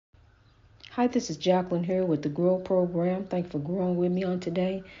Hi, this is Jacqueline here with the Grow Program. Thank you for growing with me on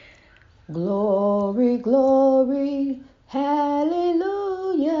today. Glory, glory,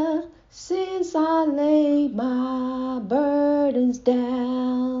 hallelujah. Since I laid my burdens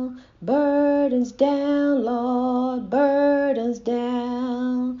down, Lord, burdens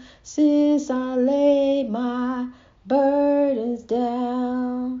down. Since I laid my burdens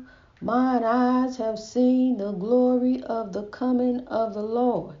down, mine eyes have seen the glory of the coming of the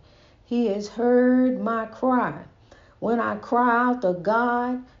Lord. He has heard my cry. When I cry out to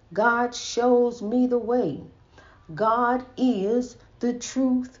God, God shows me the way. God is the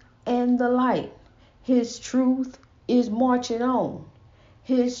truth and the light. His truth is marching on.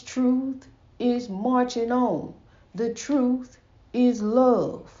 His truth is marching on. The truth is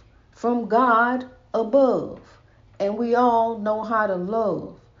love from God above. And we all know how to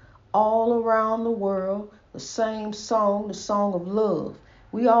love. All around the world, the same song, the song of love.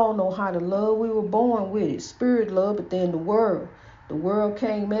 We all know how to love. We were born with it, spirit love, but then the world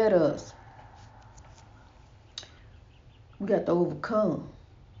came at us. We got to overcome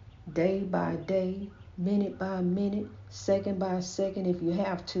day by day, minute by minute, second by second if you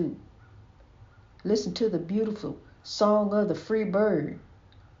have to. Listen to the beautiful song of the free bird.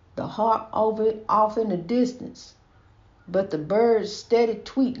 The hawk off in the distance, but the bird steady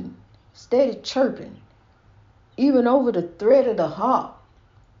tweeting, steady chirping. Even over the thread of the hawk,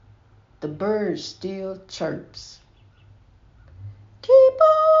 the bird still chirps. Keep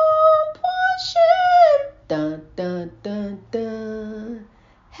on pushing. Dun, dun, dun, dun.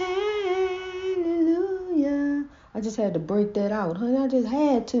 Hallelujah. I just had to break that out, honey. I just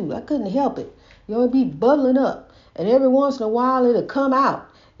had to. I couldn't help it. It'd be bubbling up. And every once in a while it'll come out.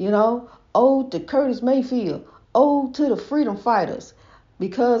 Ode to Curtis Mayfield. Ode to the freedom fighters.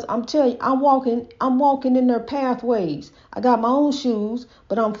 Because I'm telling you, I'm walking in their pathways. I got my own shoes,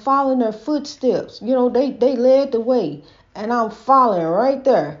 but I'm following their footsteps. They led the way, and I'm following right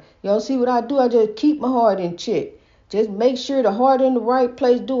there. See what I do? I just keep my heart in check. Just make sure the heart in the right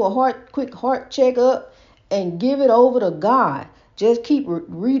place. Do a quick heart check up, and give it over to God. Just keep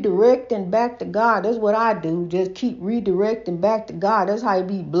redirecting back to God. That's what I do. Just keep redirecting back to God. That's how you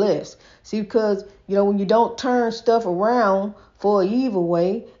be blessed. See, because when you don't turn stuff around for an evil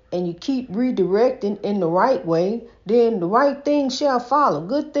way, and you keep redirecting in the right way, then the right things shall follow.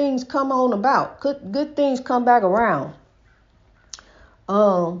 Good things come on about. Good things come back around.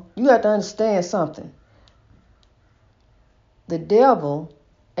 You have to understand something. The devil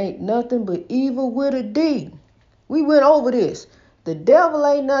ain't nothing but evil with a D. We went over this. The devil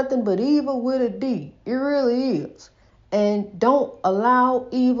ain't nothing but evil with a D. It really is. And don't allow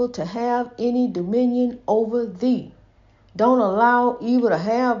evil to have any dominion over thee. Don't allow evil to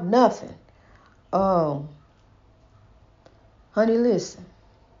have nothing. Honey, listen.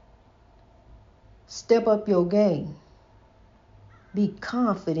 Step up your game. Be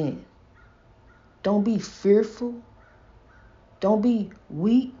confident. Don't be fearful. Don't be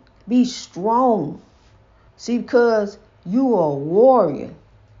weak. Be strong. See, because you are a warrior.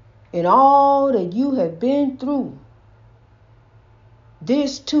 And all that you have been through,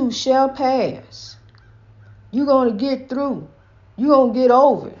 this too shall pass. You're going to get through. You're going to get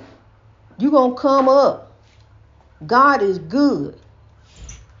over it. You're going to come up. God is good.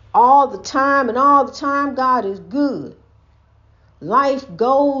 All the time, and all the time, God is good. Life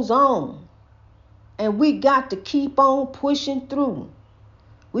goes on. And we got to keep on pushing through.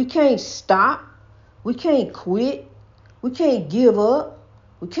 We can't stop. We can't quit. We can't give up.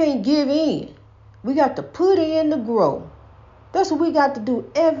 We can't give in. We got to put in to grow. That's what we got to do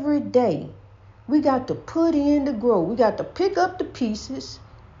every day. We got to put in to grow. We got to pick up the pieces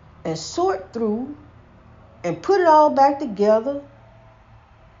and sort through and put it all back together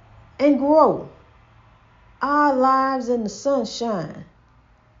and grow. Our lives in the sunshine,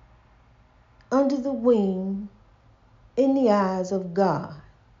 under the wing, in the eyes of God,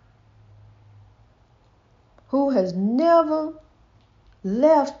 who has never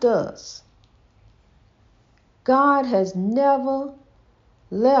left us. God has never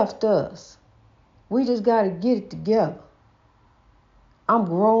left us. We just got to get it together. I'm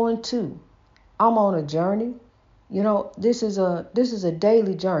growing too. I'm on a journey. This is a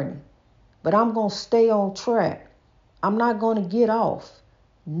daily journey. But I'm going to stay on track. I'm not going to get off.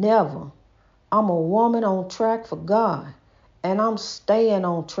 Never. I'm a woman on track for God. And I'm staying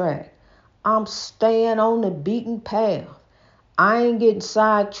on track. I'm staying on the beaten path. I ain't getting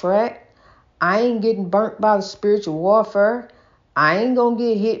sidetracked. I ain't getting burnt by the spiritual warfare. I ain't going to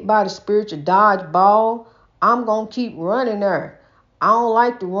get hit by the spiritual dodgeball. I'm going to keep running there. I don't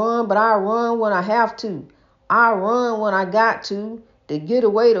like to run, but I run when I have to. I run when I got to. to get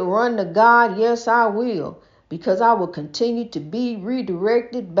away to run to God, yes, I will, because I will continue to be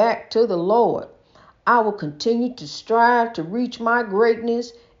redirected back to the Lord. I will continue to strive to reach my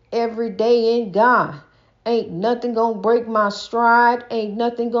greatness every day in God. Ain't nothing gonna break my stride. Ain't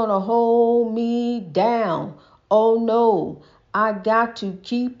nothing gonna hold me down. Oh no, I got to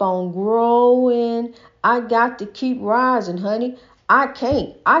keep on growing. I got to keep rising, honey. I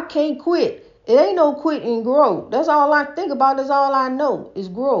can't quit. It ain't no quit and grow. That's all I think about. That's all I know is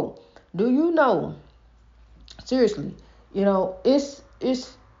grow. Do you know? Seriously, it's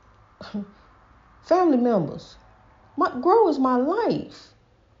family members. Grow is my life.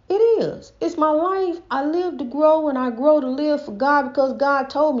 It is. It's my life. I live to grow and I grow to live for God because God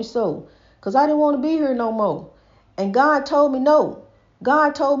told me so. Because I didn't want to be here no more. And God told me no.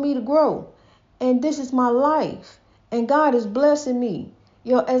 God told me to grow. And this is my life. And God is blessing me.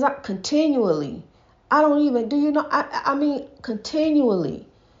 As I continually. I don't even, do you know, I mean continually.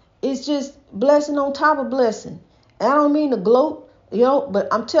 It's just blessing on top of blessing. And I don't mean to gloat, but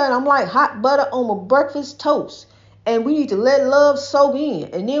I'm telling you, I'm like hot butter on my breakfast toast. And we need to let love soak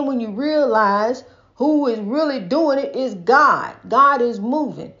in. And then when you realize who is really doing it is God. God is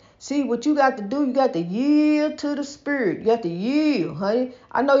moving. See, what you got to do, you got to yield to the Spirit. You got to yield, honey.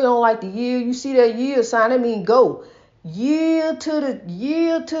 I know you don't like to yield. You see that yield sign, that means go. Yield to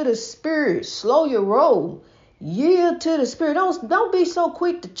the Spirit. Slow your roll. Yield to the Spirit. Don't be so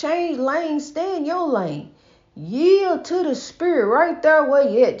quick to change lanes. Stay in your lane. Yield to the Spirit right there where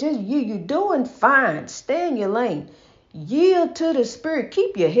you at. Just you're doing fine. Stay in your lane. Yield to the Spirit.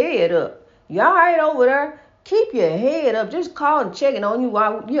 Keep your head up. You all right over there? Keep your head up. Just call and checking on you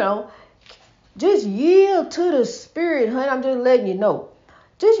while, just yield to the Spirit, honey. I'm just letting you know.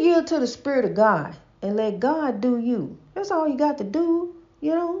 Just yield to the Spirit of God and let God do you. That's all you got to do,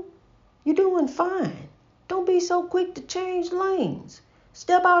 You're doing fine. Don't be so quick to change lanes.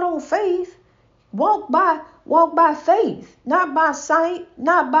 Step out on faith. Walk by faith, not by sight,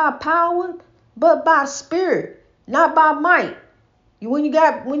 not by power, but by spirit, not by might. When you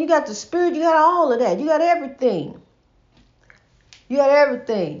got the Spirit, you got all of that. You got everything. You got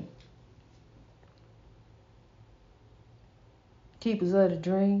everything. Keepers of the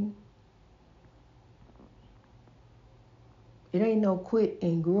dream. It ain't no quit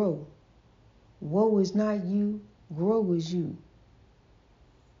and grow. Woe is not you, grow is you.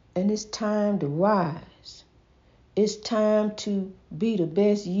 And it's time to rise. It's time to be the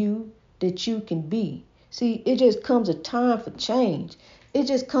best you that you can be. See, it just comes a time for change. It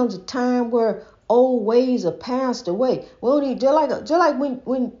just comes a time where old ways are passed away. Just like when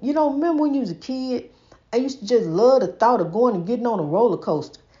remember when you was a kid, I used to just love the thought of going and getting on a roller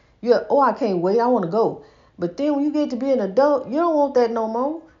coaster. I can't wait, I want to go. But then when you get to be an adult, you don't want that no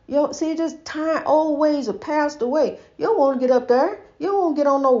more. See, just time, old ways are passed away. You don't want to get up there. You don't want to get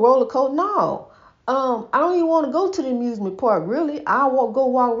on no roller coaster. No. I don't even want to go to the amusement park, really. I won't go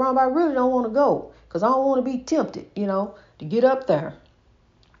walk around, but I really don't want to go because I don't want to be tempted, to get up there.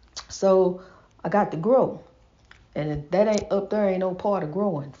 So I got to grow. And if that ain't up there, ain't no part of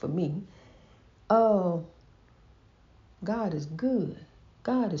growing for me. God is good.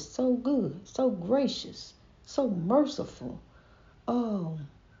 God is so good, so gracious, so merciful.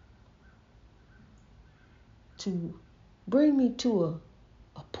 To bring me to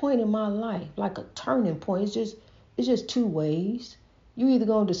a point in my life, like a turning point. It's just two ways. You either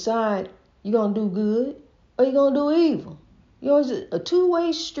gonna decide you're gonna do good or you're gonna do evil. It's a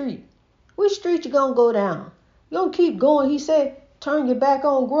two-way street. Which street you gonna go down? You gonna keep going. He said, turn your back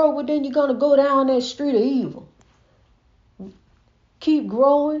on growth, but then you're gonna go down that street of evil. Keep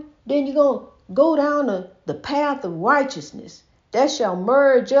growing, then you're gonna go down the path of righteousness. That shall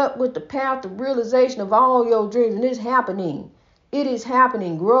merge up with the path of realization of all your dreams. And it's happening. It is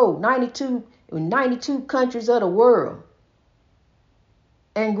happening. Grow. 92 countries of the world.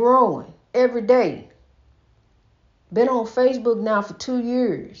 And growing every day. Been on Facebook now for 2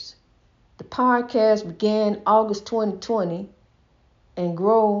 years. The podcast began August 2020. And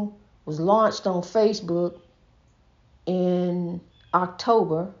Grow was launched on Facebook in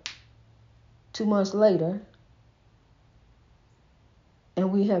October, 2 months later.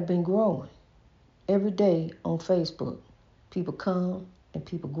 And we have been growing every day on Facebook. People come and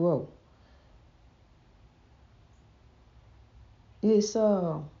people grow. It's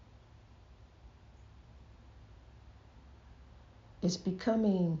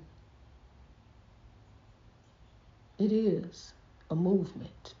becoming, it is a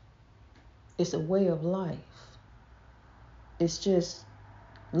movement. It's a way of life. It's just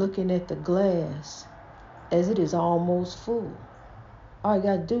looking at the glass as it is almost full. All you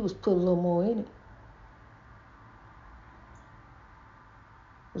got to do is put a little more in it.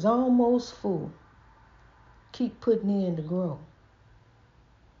 It's almost full. Keep putting in to grow.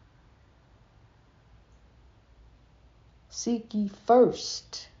 Seek ye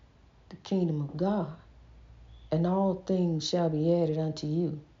first the kingdom of God, and all things shall be added unto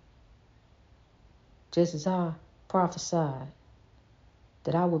you. Just as I prophesied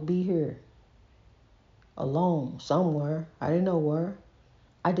that I would be here alone somewhere. I didn't know where.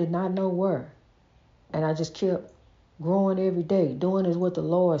 I did not know where. And I just kept growing every day, doing is what the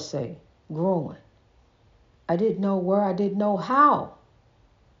Lord say, growing. I didn't know where, I didn't know how.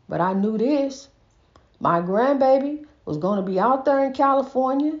 But I knew this. My grandbaby was going to be out there in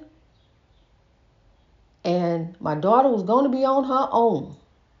California, and my daughter was going to be on her own.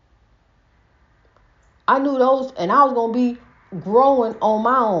 I knew those, and I was going to be growing on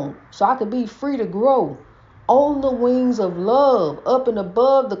my own, so I could be free to grow on the wings of love, up and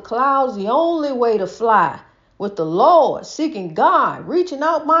above the clouds, the only way to fly with the Lord, seeking God, reaching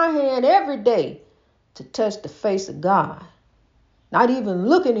out my hand every day to touch the face of God. Not even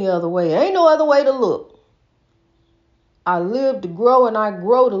looking the other way. There ain't no other way to look. I live to grow, and I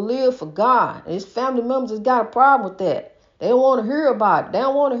grow to live for God. And his family members has got a problem with that. They don't want to hear about it. They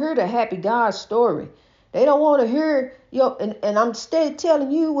don't want to hear the happy God story. They don't want to hear, and I'm steady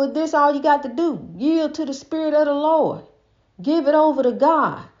telling you, with this, all you got to do, yield to the Spirit of the Lord. Give it over to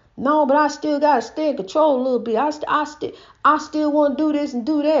God. No, but I still got to stay in control a little bit. I still want to do this and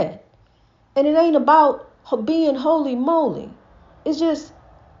do that. And it ain't about being holy moly. It's just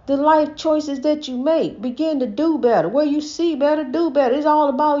the life choices that you make. Begin to do better. Where you see better, do better. It's all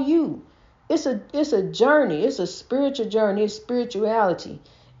about you. It's a journey. It's a spiritual journey. It's spirituality.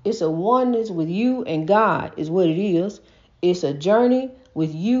 It's a oneness with you and God is what it is. It's a journey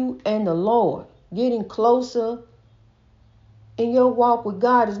with you and the Lord. Getting closer in your walk with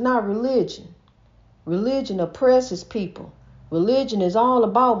God is not religion. Religion oppresses people. Religion is all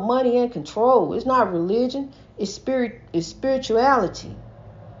about money and control. It's not religion. It's spirituality.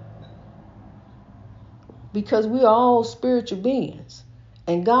 Because we are all spiritual beings.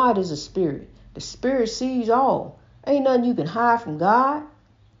 And God is a spirit. The spirit sees all. Ain't nothing you can hide from God.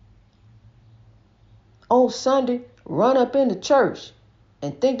 On Sunday, run up in the church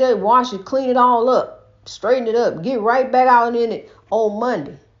and think they wash it, clean it all up, straighten it up, get right back out in it on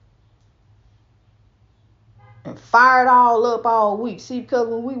Monday. And fire it all up all week. See, because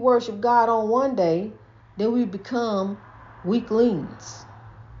when we worship God on one day, then we become weaklings.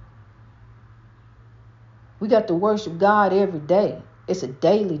 We got to worship God every day. It's a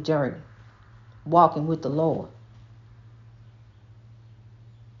daily journey, walking with the Lord.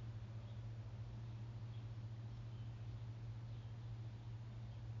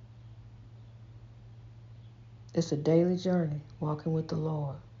 It's a daily journey, walking with the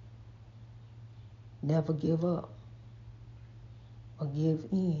Lord. Never give up or give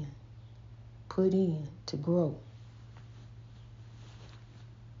in. Put in to grow.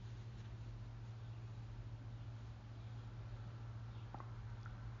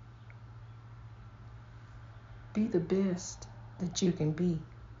 Be the best that you can be.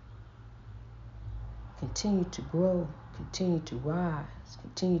 Continue to grow. Continue to rise.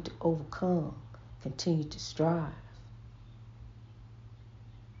 Continue to overcome. Continue to strive.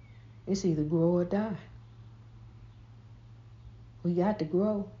 It's either grow or die. We got to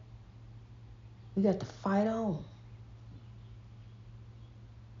grow. We got to fight on.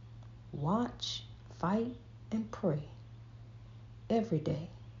 Watch, fight, and pray every day.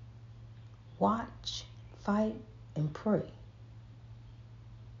 Watch, fight, and pray.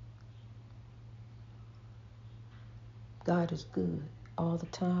 God is good all the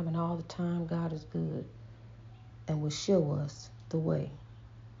time, and all the time God is good and will show us the way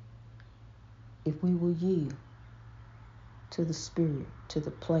if we will yield to the Spirit, to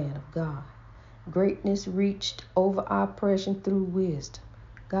the plan of God. Greatness reached over oppression through wisdom.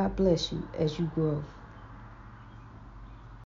 God bless you as you grow.